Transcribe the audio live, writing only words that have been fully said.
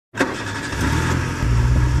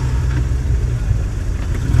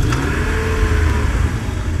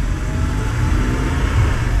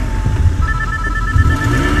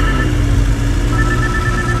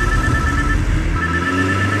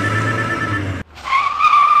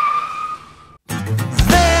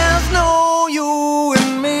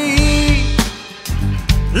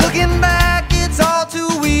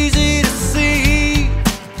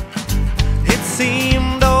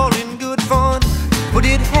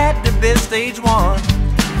this stage one.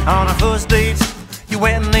 On our first date, you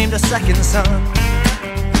went and named a second son.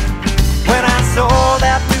 When I saw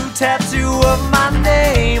that new tattoo of my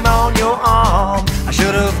name on your arm, I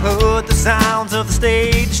should have heard the sounds of the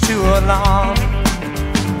stage too alarm.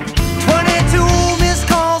 22 missed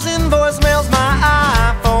calls and voicemails, my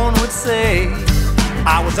iPhone would say.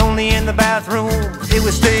 I was only in the bathroom, it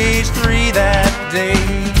was stage 3 that day.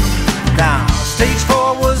 Now, stage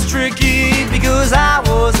 4 was tricky because I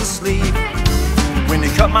was asleep. When they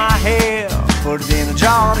cut my hair, put it in a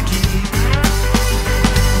jar to keep.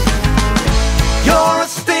 You're a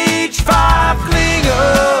stage 5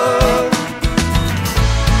 clinger,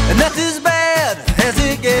 and that's as bad as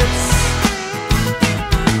it gets.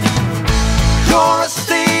 You're a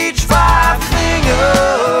stage 5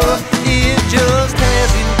 clinger, it just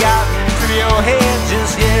hasn't gotten through your head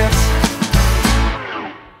just yet.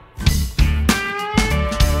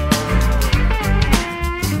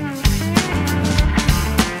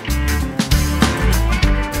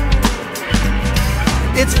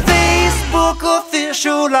 It's Facebook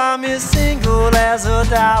official, I'm as single as a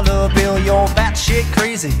dollar bill. You're batshit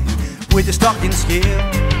crazy with your stalking skill.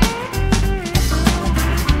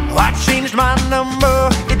 I changed my number,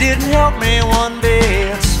 it didn't help me one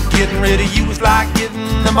bit. Getting rid of you was like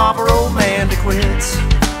getting the Marlboro man to quit.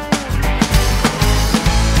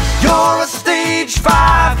 You're a stage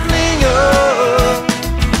 5 clinger,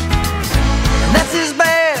 and that's as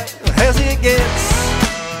bad as it gets.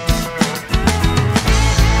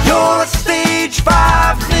 You're a stage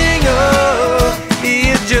 5 clinger,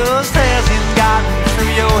 it just hasn't gotten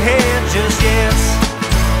through your head just yet.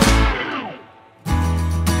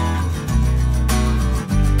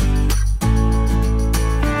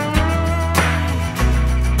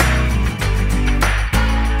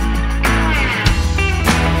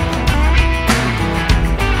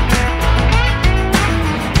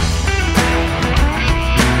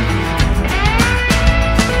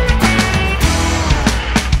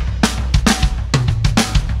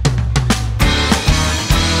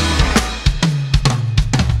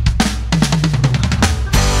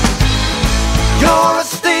 You're a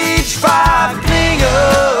stage 5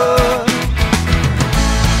 clinger,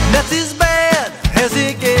 that's as bad as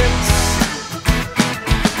it gets.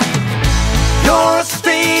 You're a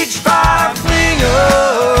stage 5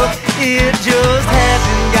 clinger, it just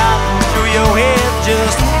hasn't gotten through your head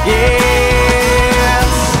just yet.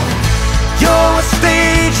 You're a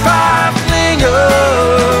stage 5 clinger,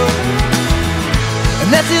 and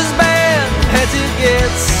that's as bad as it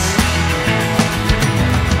gets.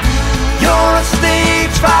 You're a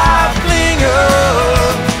stage 5 clinger,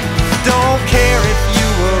 don't care if you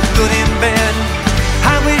were good in bed.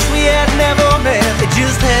 I wish we had never met, it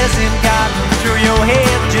just hasn't gotten through your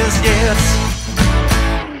head just yet.